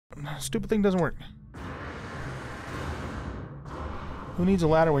Stupid thing doesn't work. Who needs a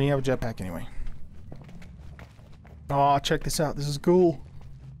ladder when you have a jetpack anyway? Oh, check this out. This is cool.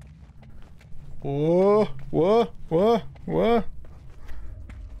 Whoa, whoa, whoa, whoa.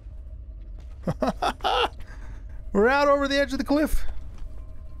 We're out over the edge of the cliff.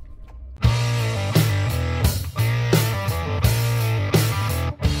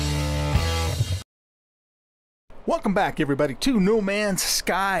 Welcome back, everybody, to No Man's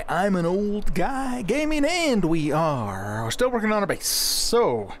Sky. I'm an old guy gaming, and we are still working on our base.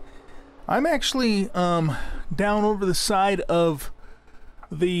 So, I'm actually down over the side of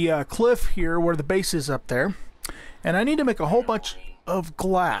the cliff here where the base is up there, and I need to make a whole bunch of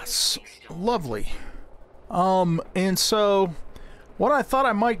glass. Lovely. And so, what I thought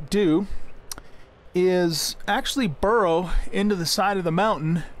I might do is actually burrow into the side of the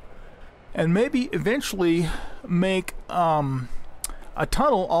mountain and maybe eventually make a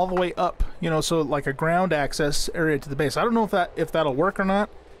tunnel all the way up, you know, so like a ground access area to the base. I don't know if that'll work or not,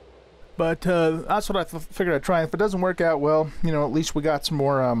 but that's what I figured I'd try. If it doesn't work out well, you know, at least we got some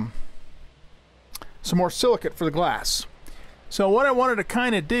more silicate for the glass. So what I wanted to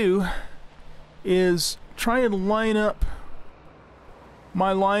kind of do is try and line up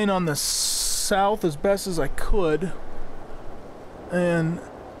my line on the south as best as I could, and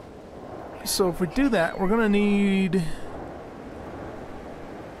so if we do that, we're gonna need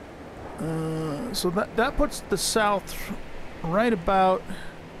so that puts the south right about,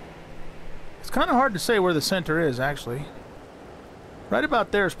 it's kind of hard to say where the center is actually. Right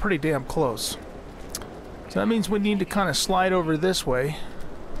about there is pretty damn close. So that means we need to kind of slide over this way.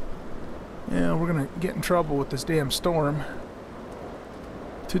 Yeah, we're gonna get in trouble with this damn storm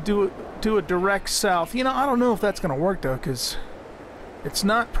to do a direct south. You know, I don't know if that's gonna work though, because it's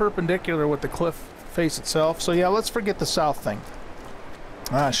not perpendicular with the cliff face itself. So yeah, let's forget the south thing.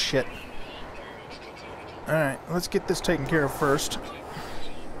 Ah, shit. Alright, let's get this taken care of first.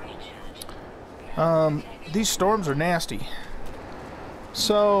 These storms are nasty.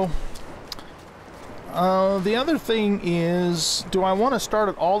 So, the other thing is, do I want to start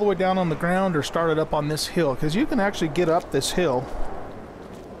it all the way down on the ground or start it up on this hill? Because you can actually get up this hill.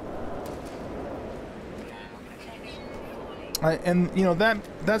 And you know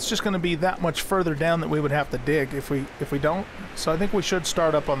that's just going to be that much further down that we would have to dig if we don't. So I think we should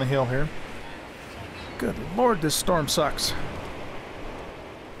start up on the hill here. Good Lord, this storm sucks.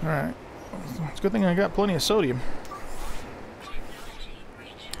 All right, it's a good thing I got plenty of sodium.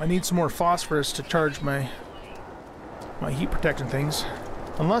 I need some more phosphorus to charge my heat protection things.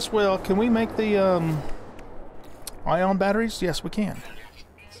 Unless, well, can we make the ion batteries? Yes, we can.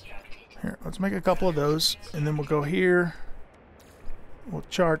 Here, let's make a couple of those, and then we'll go here. We'll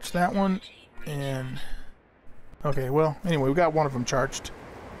charge that one, and okay, well, anyway, we got one of them charged.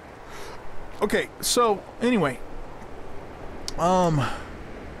 Okay, so anyway, so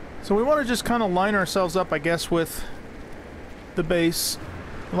we want to just kind of line ourselves up, I guess, with the base.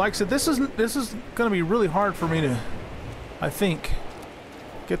 Like I said, this is going to be really hard for me to, I think,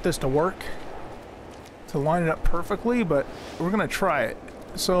 get this to work, to line it up perfectly, but we're going to try it.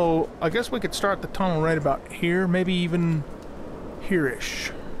 So I guess we could start the tunnel right about here, maybe even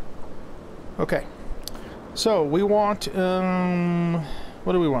here-ish. Okay, so we want,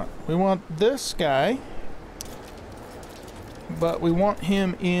 what do we want? We want this guy, but we want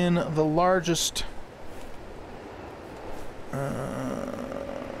him in the largest,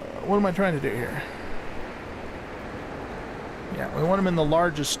 what am I trying to do here? Yeah, we want him in the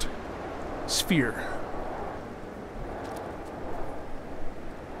largest sphere.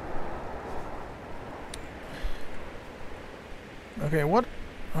 Okay, what?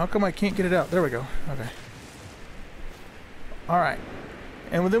 How come I can't get it out? There we go. Okay. Alright.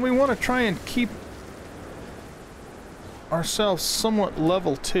 And then we want to try and keep ourselves somewhat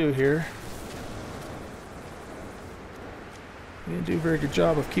level too here. We didn't do a very good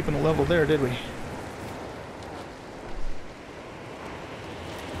job of keeping a level there, did we?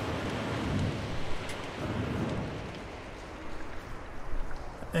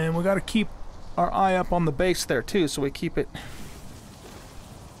 And we got to keep our eye up on the base there too, so we keep it.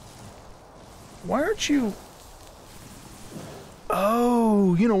 Why aren't you...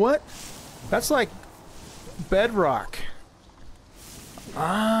 Oh, you know what? That's like bedrock.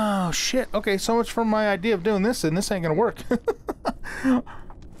 Oh, shit. Okay, so much for my idea of doing this, and this ain't gonna work.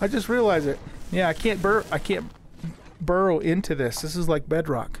 I just realized it. Yeah, I can't burrow into this. This is like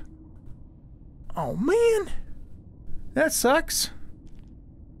bedrock. Oh, man. That sucks.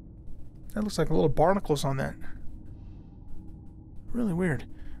 That looks like little barnacles on that. Really weird.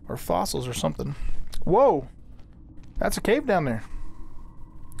 Or fossils or something. Whoa! That's a cave down there.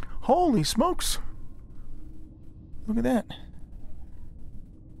 Holy smokes. Look at that.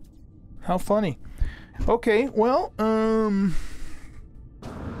 How funny. Okay, well,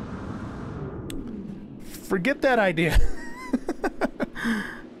 forget that idea.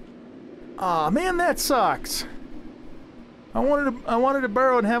 Aw, man, that sucks. I wanted to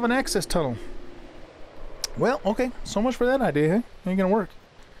burrow and have an access tunnel. Well, okay, so much for that idea, huh? Ain't gonna work.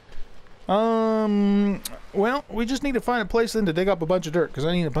 Well, we just need to find a place then to dig up a bunch of dirt, because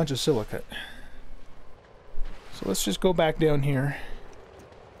I need a bunch of silicate. So let's just go back down here.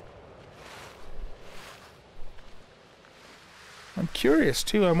 I'm curious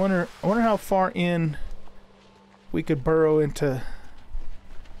too. I wonder how far in we could burrow into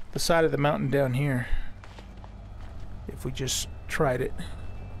the side of the mountain down here if we just tried it.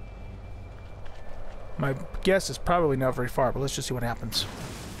 My guess is probably not very far, but let's just see what happens.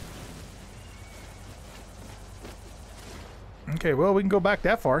 Okay, well, we can go back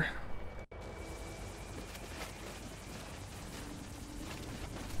that far.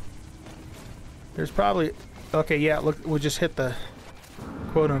 There's probably... Okay, yeah, look, we just hit the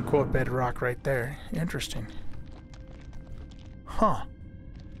quote-unquote bedrock right there. Interesting. Huh.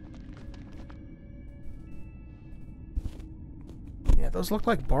 Yeah, those look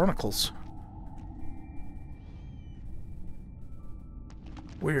like barnacles.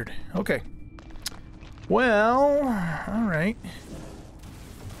 Weird. Okay. Well, alright.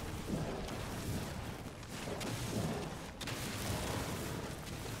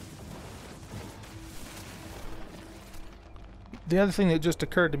 The other thing that just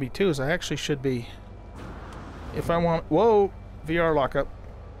occurred to me too is I actually should be, if I want, whoa, VR lockup.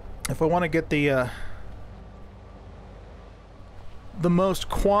 If I want to get the most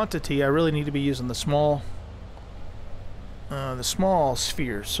quantity, I really need to be using the small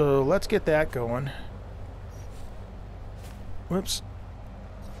sphere. So let's get that going. Whoops.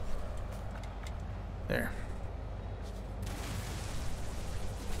 There.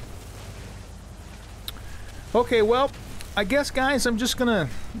 Okay, well, I guess, guys, I'm just gonna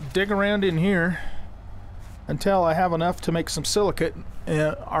dig around in here until I have enough to make some silicate.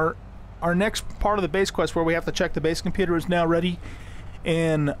 Our next part of the base quest, where we have to check the base computer, is now ready,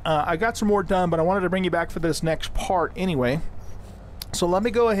 and I got some more done, but I wanted to bring you back for this next part anyway. So let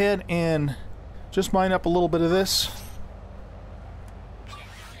me go ahead and just mine up a little bit of this,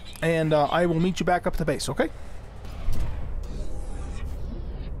 and I will meet you back up at the base, okay?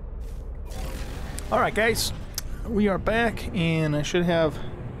 Alright, guys. We are back, and I should have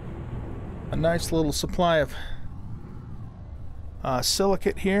a nice little supply of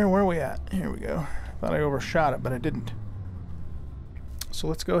silicate here. Where are we at? Here we go. Thought I overshot it, but I didn't. So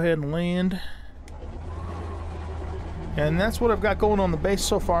let's go ahead and land. And that's what I've got going on the base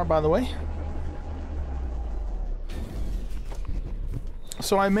so far, by the way.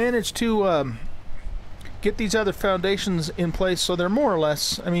 So I managed to get these other foundations in place, so they're more or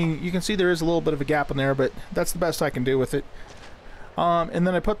less, I mean, you can see there is a little bit of a gap in there, but that's the best I can do with it. And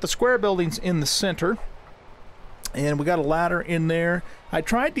then I put the square buildings in the center, and we got a ladder in there. I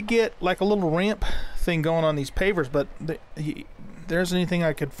tried to get like a little ramp thing going on these pavers, but there isn't anything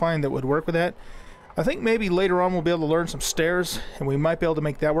I could find that would work with that. I think maybe later on we'll be able to learn some stairs, and we might be able to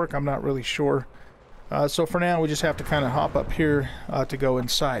make that work. I'm not really sure. So for now, we just have to kind of hop up here to go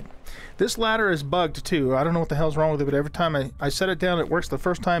inside. This ladder is bugged too. I don't know what the hell's wrong with it, but every time I set it down, it works the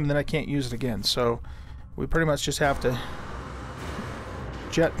first time, and then I can't use it again. So we pretty much just have to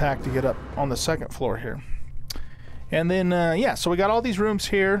jetpack to get up on the second floor here. And then, yeah, so we got all these rooms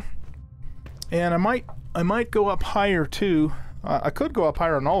here, and I might go up higher too. I could go up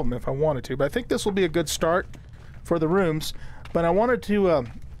higher on all of them if I wanted to, but I think this will be a good start for the rooms. But I wanted to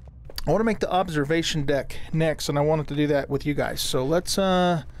I want to make the observation deck next, and I wanted to do that with you guys. So let's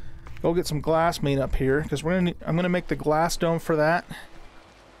go get some glass made up here, because I'm gonna make the glass dome for that,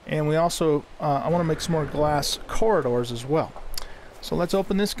 and we also I want to make some more glass corridors as well. So let's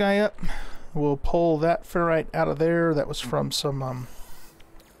open this guy up. We'll pull that ferrite out of there. That was from some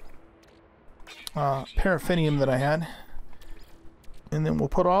paraffinium that I had, and then we'll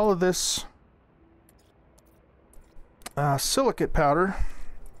put all of this silicate powder.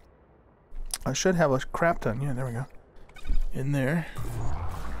 I should have a crap ton. Yeah, there we go. In there.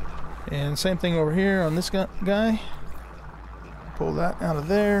 And same thing over here on this guy. Pull that out of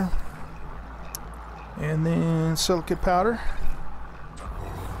there. And then silicate powder.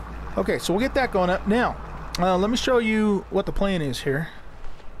 Okay, so we'll get that going up. Now, let me show you what the plan is here.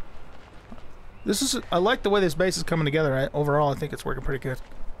 I like the way this base is coming together. Overall, I think it's working pretty good.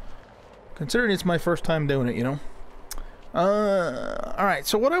 Considering it's my first time doing it, you know. Alright,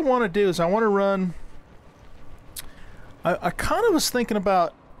 so what I want to do is I want to run... I kind of was thinking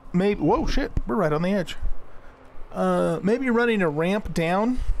about maybe, whoa, shit, we're right on the edge. Maybe running a ramp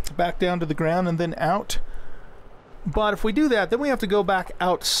down, back down to the ground and then out. But if we do that, then we have to go back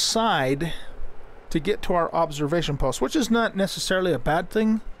outside to get to our observation post, which is not necessarily a bad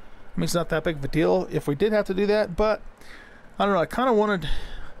thing. I mean, it's not that big of a deal if we did have to do that, but I don't know, I kind of wanted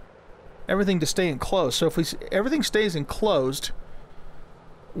everything to stay enclosed. So if everything stays enclosed,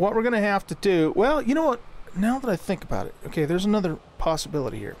 what we're going to have to do, well, you know what, now that I think about it, okay, there's another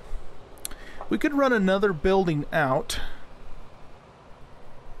possibility here. We could run another building out.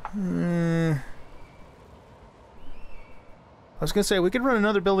 I was going to say, we could run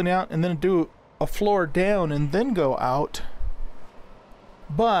another building out and then do a floor down and then go out.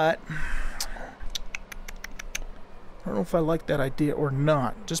 But I don't know if I like that idea or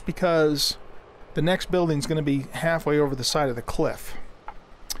not, just because the next building's going to be halfway over the side of the cliff.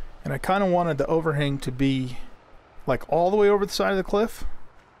 And I kind of wanted the overhang to be like all the way over the side of the cliff.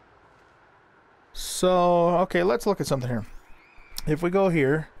 So, okay, let's look at something here. If we go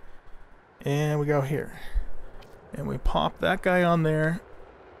here, and we go here, and we pop that guy on there,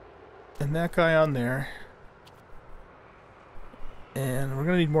 and that guy on there, and we're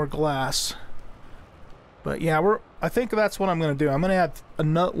going to need more glass. But yeah, I think that's what I'm going to do. I'm going to add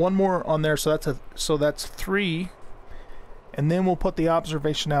one more on there, so that's 3. And then we'll put the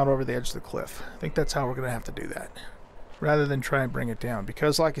observation out over the edge of the cliff. I think that's how we're going to have to do that, rather than try and bring it down.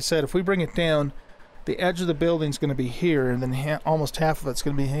 Because like I said, if we bring it down, the edge of the building's going to be here, and then almost half of it's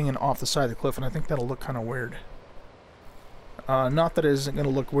going to be hanging off the side of the cliff, and I think that'll look kind of weird. Not that it isn't going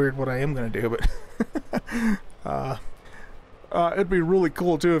to look weird what I am going to do, but it'd be really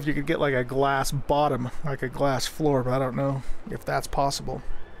cool too if you could get like a glass bottom, like a glass floor, but I don't know if that's possible.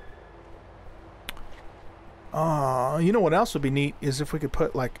 You know what else would be neat is if we could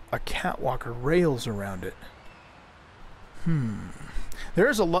put like a catwalk or rails around it. There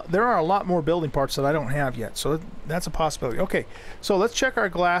are a lot more building parts that I don't have yet, so that's a possibility. Okay, so let's check our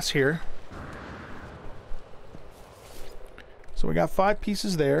glass here. So we got 5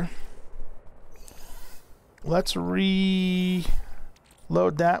 pieces there. Let's reload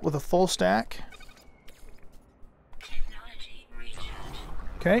that with a full stack.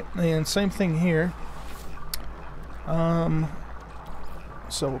 Okay, and same thing here.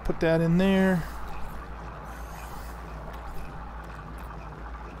 So we'll put that in there.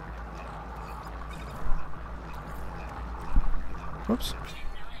 Whoops.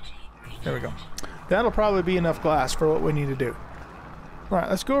 There we go. That'll probably be enough glass for what we need to do. Alright,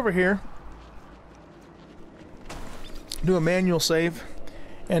 let's go over here. Do a manual save.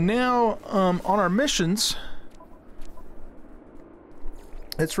 And now, on our missions,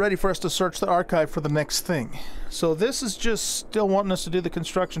 it's ready for us to search the archive for the next thing. So this is just still wanting us to do the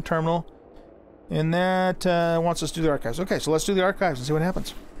construction terminal. And that wants us to do the archives. Okay, so let's do the archives and see what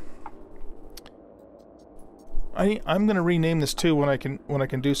happens. I'm going to rename this too when I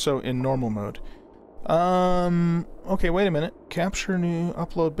can do so in normal mode. Okay, wait a minute. Capture new,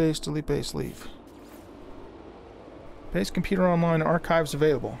 upload base, delete base, leave. Base computer online, archives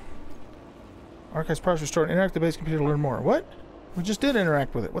available. Archives parts restored. Interact with the base computer to learn more. What? We just did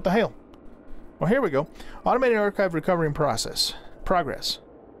interact with it. What the hell? Well, here we go. Automated archive recovery in process. Progress.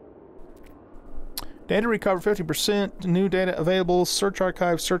 Data recovered 50%. New data available. Search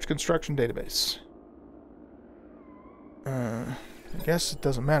archive. Search construction database. I guess it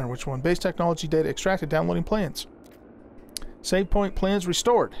doesn't matter which one. Base technology data extracted. Downloading plans. Save point plans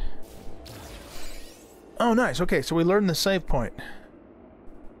restored. Oh, nice. Okay, so we learned the save point.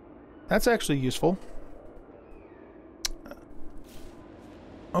 That's actually useful.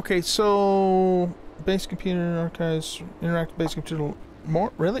 Okay, so base computer archives, interact with base computer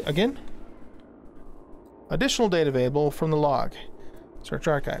more. Really? Again? Additional data available from the log. Search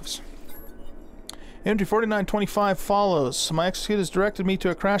archives. Entry 4925 follows. My execute has directed me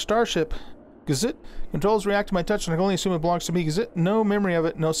to a crashed starship. Gazette. Controls react to my touch and I can only assume it belongs to me. Gazette. No memory of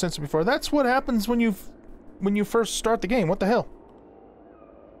it. No sense of before. That's what happens when you first start the game. What the hell?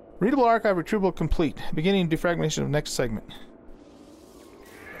 Readable archive retrievable complete. Beginning defragmentation of next segment.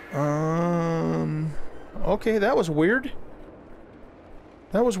 Okay, that was weird.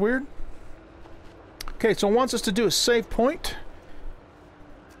 That was weird. Okay, so it wants us to do a save point.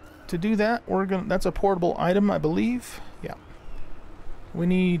 To do that, that's a portable item, I believe. Yeah. We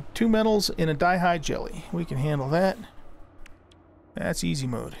need 2 metals in a dihide jelly. We can handle that. That's easy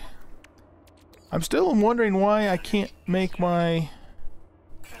mode. I'm still wondering why I can't make my...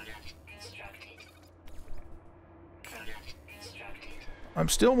 I'm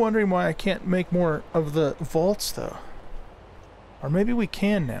still wondering why I can't make more of the vaults, though. Or maybe we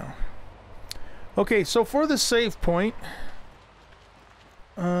can now. Okay, so for the save point...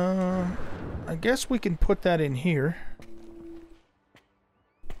 I guess we can put that in here.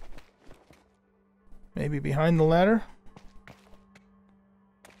 Maybe behind the ladder.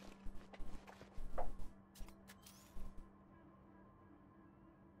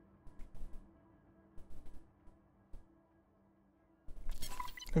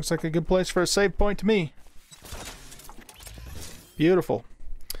 Looks like a good place for a save point to me. Beautiful.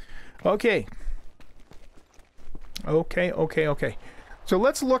 Okay. Okay. So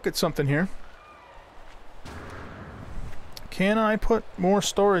let's look at something here. Can I put more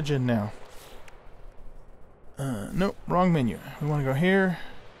storage in now? Nope, wrong menu. We want to go here.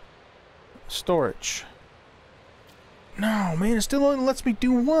 Storage. No, man, it still only lets me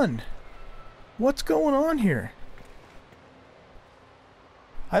do one. What's going on here?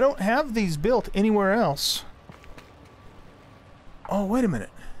 I don't have these built anywhere else. Oh, wait a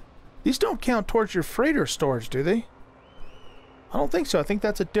minute. These don't count towards your freighter storage, do they? I don't think so. I think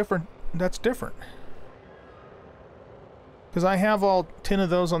that's different. Because I have all 10 of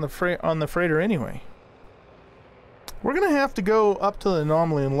those on the freighter anyway. We're going to have to go up to the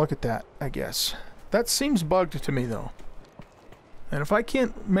anomaly and look at that, I guess. That seems bugged to me, though. And if I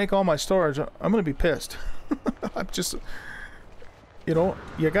can't make all my storage, I'm going to be pissed. I'm just... You know,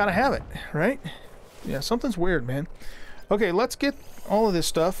 you gotta have it, right? Yeah, something's weird, man. Okay, let's get all of this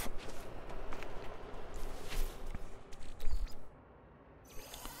stuff.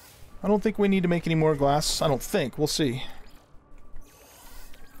 I don't think we need to make any more glass. I don't think. We'll see.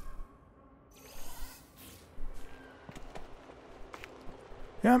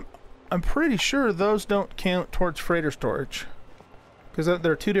 Yeah, I'm pretty sure those don't count towards freighter storage. Because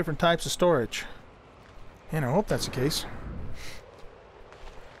there are two different types of storage. And I hope that's the case.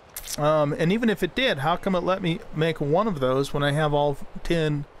 And even if it did, how come it let me make one of those when I have all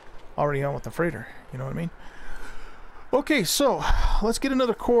 10 already on with the freighter? You know what I mean? Okay, so let's get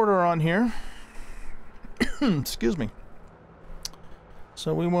another quarter on here. Excuse me.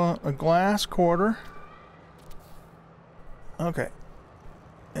 So we want a glass quarter. Okay.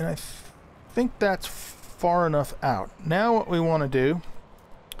 And I think that's far enough out. Now what we want to do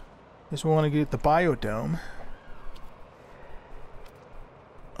is we want to get the biodome.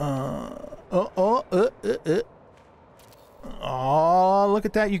 Oh, look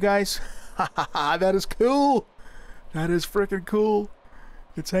at that, you guys. That is cool. That is freaking cool.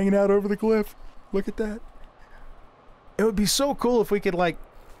 It's hanging out over the cliff. Look at that. It would be so cool if we could, like,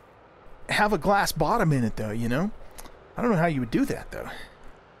 have a glass bottom in it, though, you know? I don't know how you would do that, though.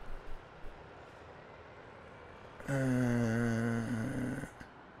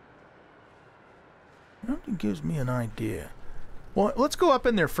 That gives me an idea. Well, let's go up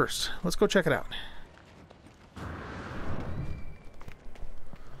in there first. Let's go check it out.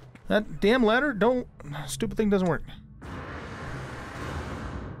 That damn ladder, stupid thing doesn't work.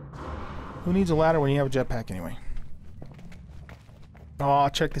 Who needs a ladder when you have a jetpack anyway? Oh,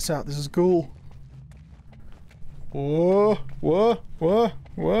 check this out. This is cool. Whoa, whoa, whoa,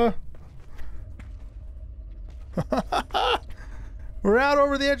 whoa. We're out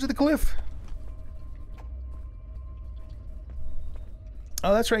over the edge of the cliff.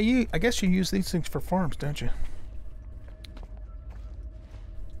 Oh, that's right. I guess you use these things for farms, don't you?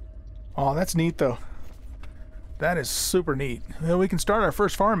 Oh, that's neat, though. That is super neat. Well, we can start our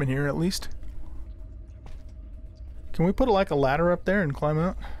first farm in here, at least. Can we put like a ladder up there and climb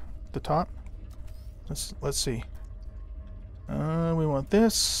out the top? Let's see. We want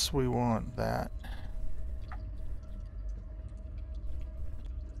this. We want that.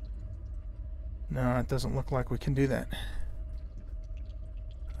 No, it doesn't look like we can do that.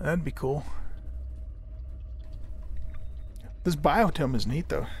 That'd be cool. This biotome is neat,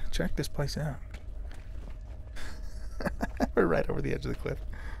 though. Check this place out. We're right over the edge of the cliff.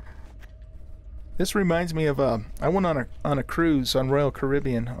 This reminds me of I went on a cruise on Royal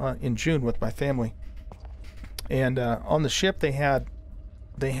Caribbean in June with my family, and on the ship they had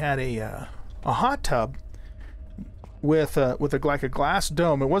a hot tub with like a glass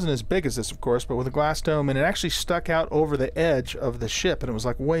dome. It wasn't as big as this, of course, but with a glass dome, and it actually stuck out over the edge of the ship, and it was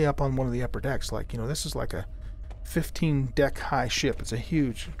like way up on one of the upper decks. Like, you know, this is like a 15-deck high ship. It's a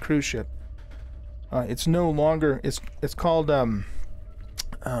huge cruise ship. It's no longer. It's called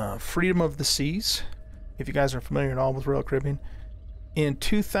Freedom of the Seas. If you guys are familiar at all with Royal Caribbean, in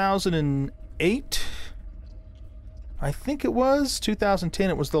 2008, I think it was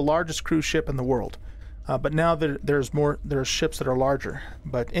 2010. It was the largest cruise ship in the world. But now there's ships that are larger.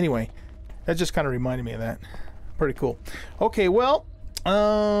 But anyway, that just kind of reminded me of that. Pretty cool. Okay, well,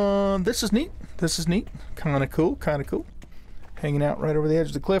 this is neat. This is neat. Kind of cool. Kind of cool. Hanging out right over the edge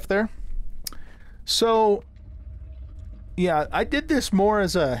of the cliff there. So, yeah, I did this more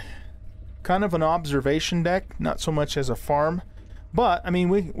as a kind of an observation deck, not so much as a farm. But, I mean,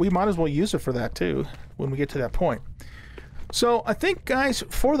 we might as well use it for that, too, when we get to that point. So, I think, guys,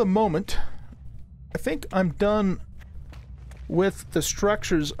 for the moment, I think I'm done with the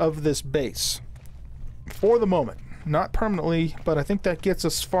structures of this base. For the moment. Not permanently, but I think that gets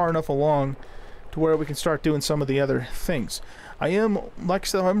us far enough along to where we can start doing some of the other things. I am, like I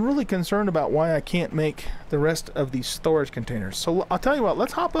said, I'm really concerned about why I can't make the rest of these storage containers. So, I'll tell you what,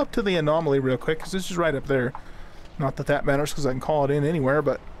 let's hop up to the anomaly real quick, because this is right up there. Not that that matters, because I can call it in anywhere,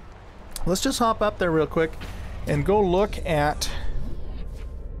 but let's just hop up there real quick and go look at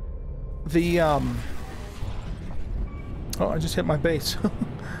the, oh, I just hit my base.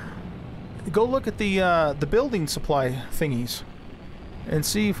 Go look at the building supply thingies and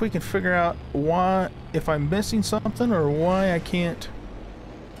see if we can figure out why, if I'm missing something or why I can't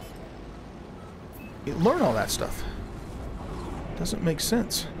learn all that stuff. Doesn't make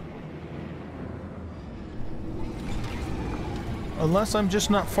sense. Unless I'm just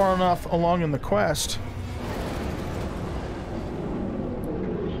not far enough along in the quest.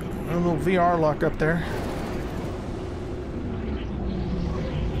 A little VR lock up there.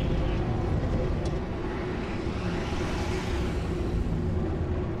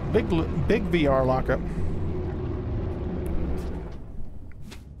 Big VR lockup.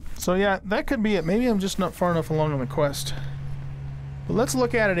 So yeah, that could be it. Maybe I'm just not far enough along on the quest. But let's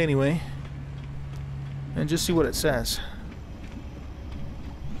look at it anyway and just see what it says.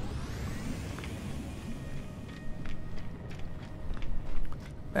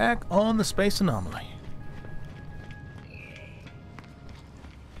 Back on the space anomaly.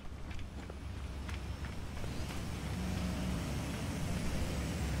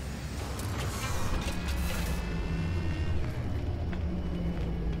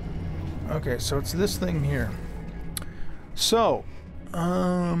 Okay, so it's this thing here. So,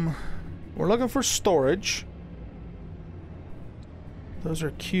 we're looking for storage. Those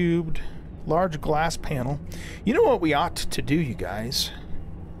are cubed, large glass panel. You know what we ought to do, you guys?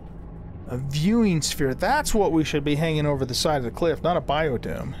 A viewing sphere. That's what we should be hanging over the side of the cliff, not a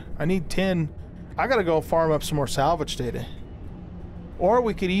biodome. I need 10. I gotta go farm up some more salvage data. Or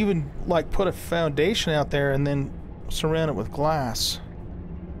we could even, like, put a foundation out there and then surround it with glass.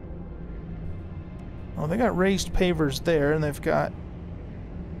 Oh, they got raised pavers there, and they've got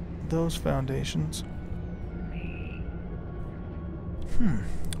those foundations.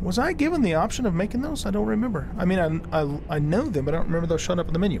 Was I given the option of making those? I don't remember. I mean, I know them, but I don't remember those showing up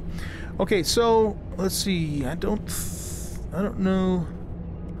in the menu. Okay, so let's see. I don't know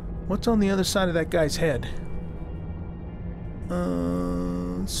what's on the other side of that guy's head.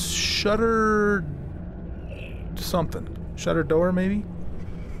 Shutter something. Shutter door, maybe.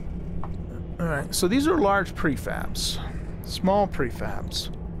 All right. So these are large prefabs, small prefabs,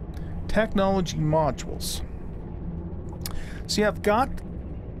 technology modules. See, I've got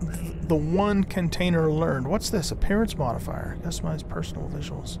the one container learned. What's this? Appearance modifier. Customize personal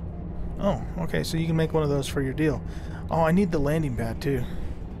visuals. Oh, okay, so you can make one of those for your deal. Oh, I need the landing pad too.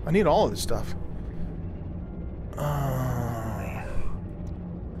 I need all of this stuff.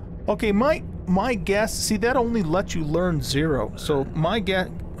 Okay, my guess, see, that only lets you learn 0. So my guess,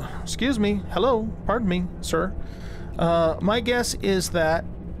 excuse me, hello, pardon me, sir. My guess is that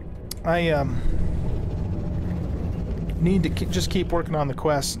I need to just keep working on the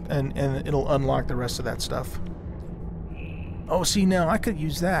quest, and it'll unlock the rest of that stuff. Oh, see, now I could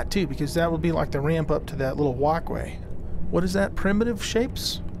use that too, because that would be like the ramp up to that little walkway. What is that? Primitive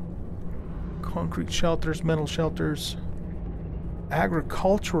shapes? Concrete shelters, metal shelters,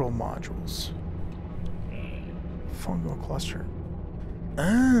 agricultural modules, fungal cluster.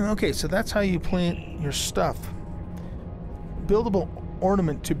 Ah, okay, so that's how you plant your stuff. Buildable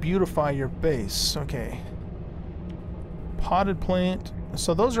ornament to beautify your base. Okay. Potted plant.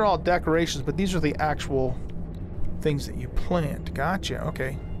 So those are all decorations, but these are the actual things that you plant. Gotcha.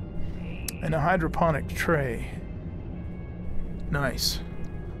 Okay. And a hydroponic tray. Nice.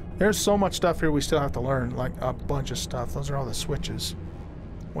 There's so much stuff here we still have to learn, like a bunch of stuff. Those are all the switches.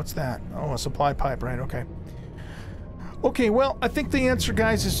 What's that? Oh, a supply pipe, right? Okay. Okay, well, I think the answer,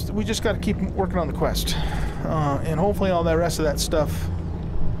 guys, is we just got to keep working on the quest. And hopefully all that rest of that stuff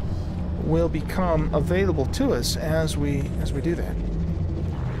will become available to us as we do that.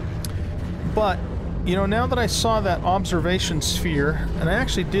 But, you know, now that I saw that observation sphere, and I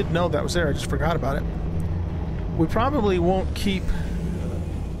actually did know that was there, I just forgot about it, we probably won't keep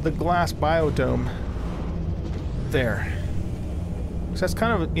the glass biodome there. Because that's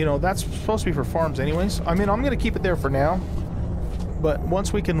kind of, you know, that's supposed to be for farms anyways. I mean, I'm going to keep it there for now, but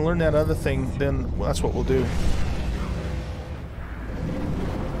once we can learn that other thing, then that's what we'll do.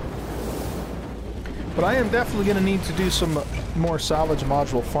 But I am definitely going to need to do some more salvage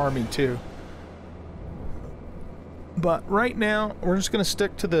module farming too. But right now, we're just going to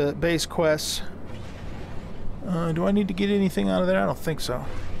stick to the base quests. Do I need to get anything out of there? I don't think so.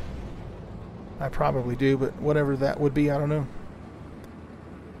 I probably do, but whatever that would be, I don't know.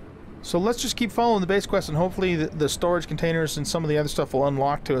 So let's just keep following the base quest, and hopefully the storage containers and some of the other stuff will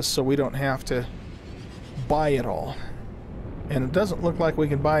unlock to us so we don't have to buy it all. And it doesn't look like we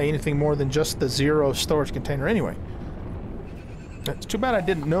can buy anything more than just the 0 storage container anyway. It's too bad I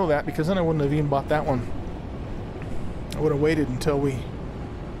didn't know that, because then I wouldn't have even bought that one. I would have waited until we,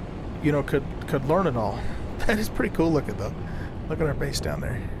 you know, could learn it all. That is pretty cool looking, though. Look at our base down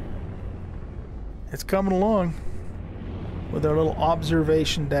there. It's coming along with our little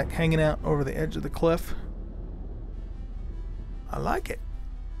observation deck hanging out over the edge of the cliff. I like it.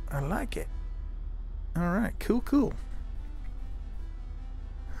 I like it. All right, cool, cool.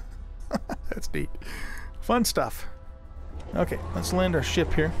 That's neat. Fun stuff. Okay, let's land our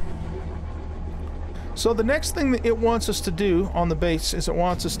ship here. So the next thing that it wants us to do on the base is it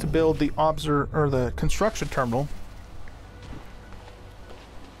wants us to build the the construction terminal.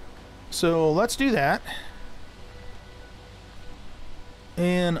 So let's do that.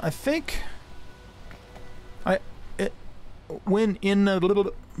 And I think when in a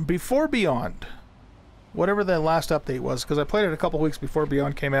little before Beyond, whatever the last update was, because I played it a couple weeks before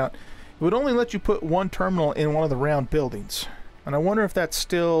Beyond came out, it would only let you put one terminal in one of the round buildings. And I wonder if that's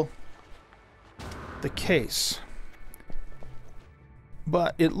still the case.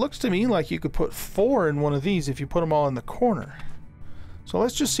 But it looks to me like you could put 4 in one of these if you put them all in the corner. So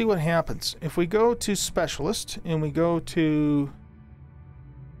let's just see what happens. If we go to Specialist and we go to...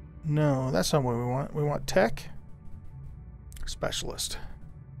 No, that's not what we want. We want Tech. Specialist.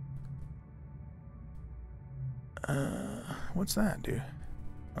 What's that do?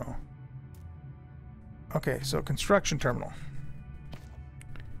 Oh. Okay, so construction terminal.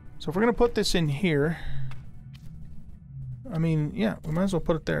 So if we're going to put this in here, I mean, yeah, we might as well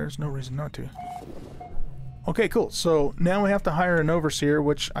put it there. There's no reason not to. Okay, cool. So now we have to hire an overseer,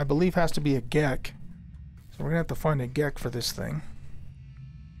 which I believe has to be a Gek. So we're going to have to find a Gek for this thing.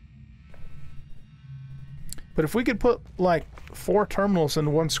 But if we could put, like, 4 terminals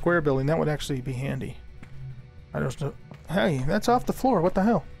in one square building, that would actually be handy. I don't know. Hey, that's off the floor. What the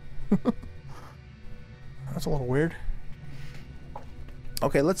hell? That's a little weird.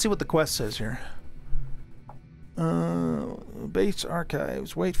 Okay, let's see what the quest says here. Base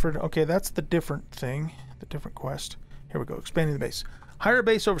archives. Wait for... Okay, that's the different thing. The different quest. Here we go. Expanding the base. Hire a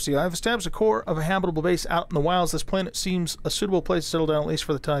base overseer. I've established a core of a habitable base out in the wilds. This planet seems a suitable place to settle down, at least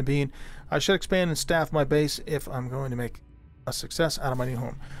for the time being. I should expand and staff my base if I'm going to make a success out of my new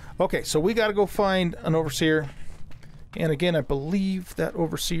home. Okay, so we got to go find an overseer. And again, I believe that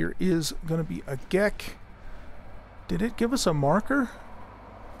overseer is going to be a Gek. Did it give us a marker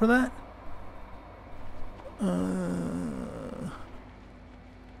for that?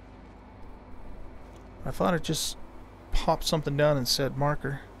 I thought it just popped something down and said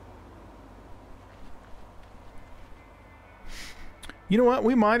marker. You know what?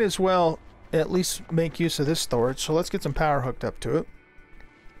 We might as well at least make use of this storage. So let's get some power hooked up to it.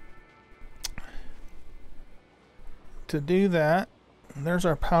 To do that, there's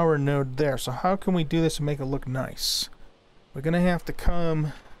our power node there. So how can we do this and make it look nice? We're going to have to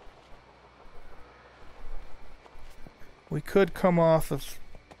come... We could come off of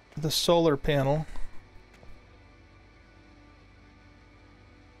the solar panel.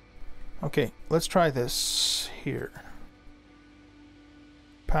 Okay, let's try this here.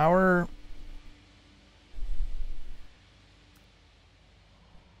 Power...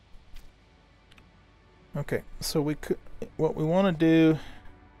 Okay, so we could... What we want to do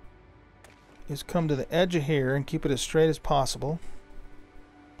is come to the edge of here and keep it as straight as possible.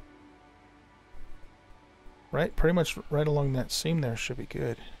 Right? Pretty much right along that seam there should be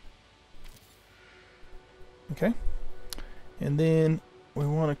good. Okay. And then we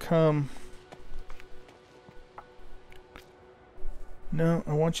want to come... No,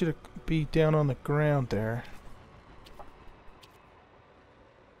 I want you to be down on the ground there.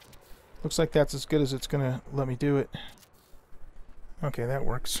 Looks like that's as good as it's going to let me do it. Okay, that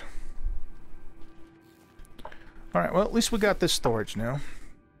works. Alright, well, at least we got this storage now.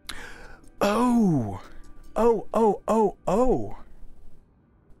 Oh! Oh!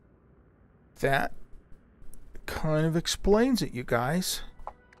 That kind of explains it, you guys.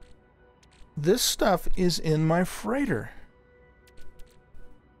 This stuff is in my freighter.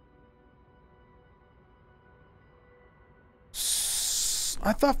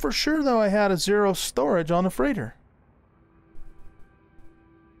 I thought for sure, though, I had a 0 storage on the freighter.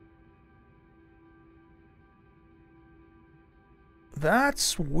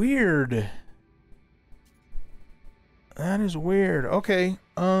 That's weird. That is weird. Okay.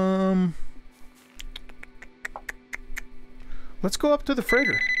 Let's go up to the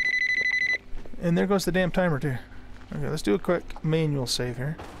freighter. And there goes the damn timer too. Okay, let's do a quick manual save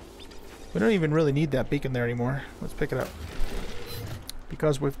here. We don't even really need that beacon there anymore. Let's pick it up.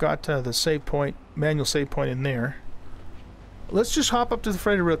 Because we've got the save point, manual save point in there. Let's just hop up to the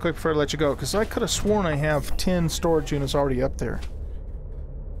freighter real quick before I let you go, because I could have sworn I have 10 storage units already up there.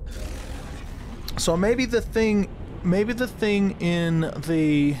 So maybe the thing in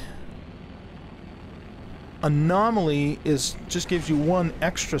the anomaly is just gives you one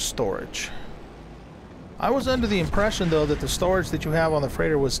extra storage. I was under the impression though that the storage that you have on the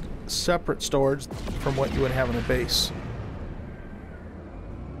freighter was separate storage from what you would have in a base.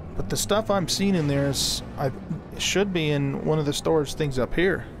 But the stuff I'm seeing in there is should be in one of the storage things up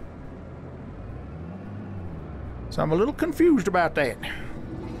here. So I'm a little confused about that.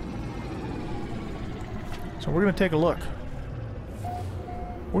 So we're going to take a look.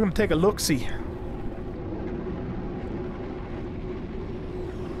 We're going to take a look-see.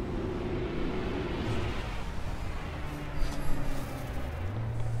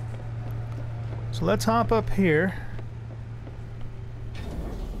 So let's hop up here.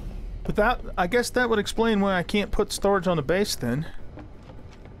 But that, I guess that would explain why I can't put storage on the base then.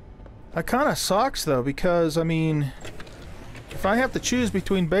 That kind of sucks though, because I mean, if I have to choose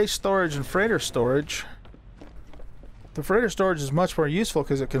between base storage and freighter storage, the freighter storage is much more useful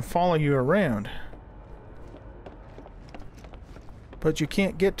because it can follow you around. But you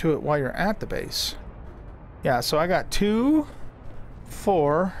can't get to it while you're at the base. Yeah, so I got 2,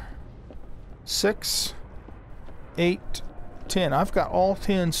 4, 6, 8, 10. I've got all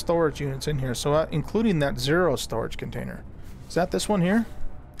 10 storage units in here, so including that 0 storage container. Is that this one here?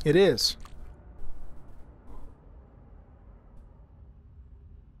 It is.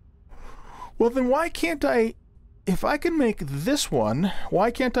 Well, then why can't I, if I can make this one, why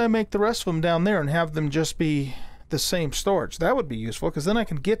can't I make the rest of them down there and have them just be the same storage? That would be useful, because then I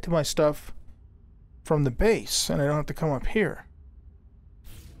can get to my stuff from the base, and I don't have to come up here.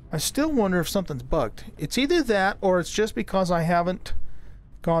 I still wonder if something's bugged. It's either that, or it's just because I haven't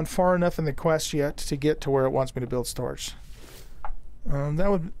gone far enough in the quest yet to get to where it wants me to build storage.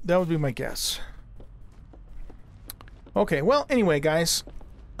 That would be my guess. Okay, well, anyway, guys,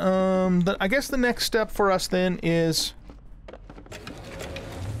 I guess the next step for us then is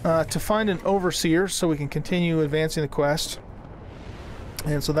to find an overseer so we can continue advancing the quest.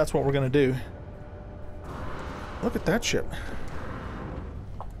 And so that's what we're going to do. Look at that ship.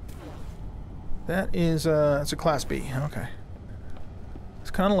 That is, it's a Class B. Okay.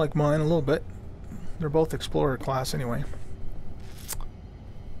 It's kind of like mine a little bit. They're both Explorer class anyway.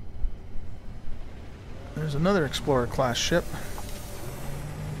 There's another Explorer class ship.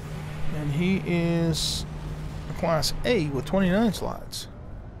 And he is a Class A with 29 slots.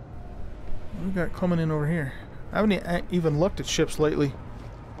 What we got coming in over here? I haven't even looked at ships lately.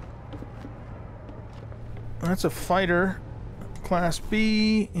 That's a fighter, Class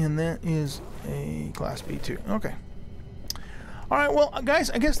B, and that is a Class B too. Okay. Alright, well, guys,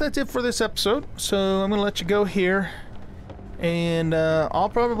 I guess that's it for this episode. So I'm going to let you go here. And I'll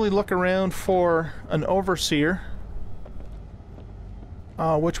probably look around for an overseer.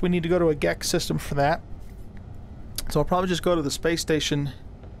 Which we need to go to a GEX system for that. So I'll probably just go to the space station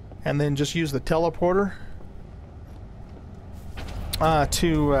and then just use the teleporter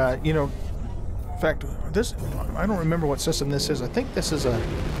to, you know, in fact, this, I don't remember what system this is. I think this is a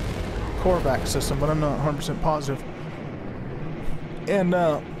Korvac system, but I'm not 100% positive. And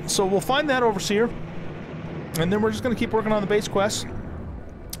so we'll find that overseer, and then we're just going to keep working on the base quest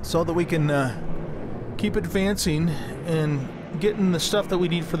so that we can keep advancing and getting the stuff that we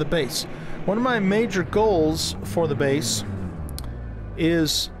need for the base. One of my major goals for the base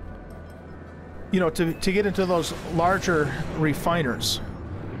is, you know, to get into those larger refiners.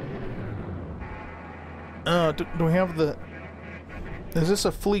 Do we have the... Is this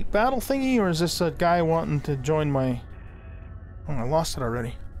a fleet battle thingy, or is this a guy wanting to join my... Oh, I lost it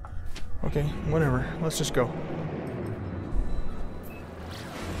already. Okay, whatever. Let's just go.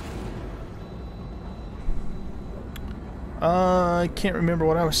 I can't remember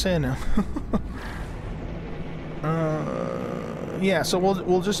what I was saying now. Yeah, so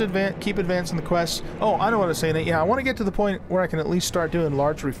we'll just keep advancing the quest. Oh, I know what I was saying. Yeah, I want to get to the point where I can at least start doing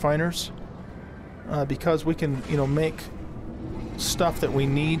large refiners, because we can, you know, make stuff that we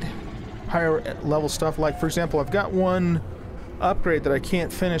need, higher level stuff. Like, for example, I've got one upgrade that I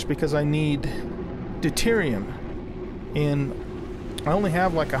can't finish because I need deuterium, and I only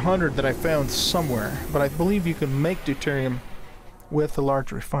have like 100 that I found somewhere, but I believe you can make deuterium with the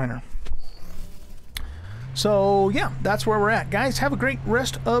large refiner. So yeah, that's where we're at, guys. Have a great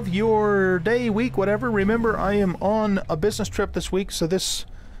rest of your day, week, whatever. Remember, I am on a business trip this week, so this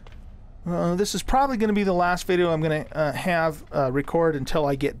is probably going to be the last video I'm going to have record until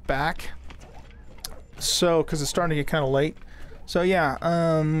I get back. So, because it's starting to get kind of late. So yeah,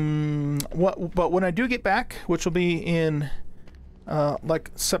 but when I do get back, which will be in like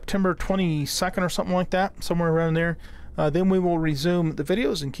September 22nd or something like that, somewhere around there, then we will resume the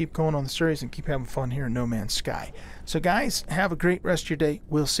videos and keep going on the series and keep having fun here in No Man's Sky. So guys, have a great rest of your day.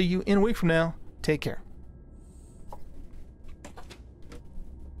 We'll see you in a week from now. Take care.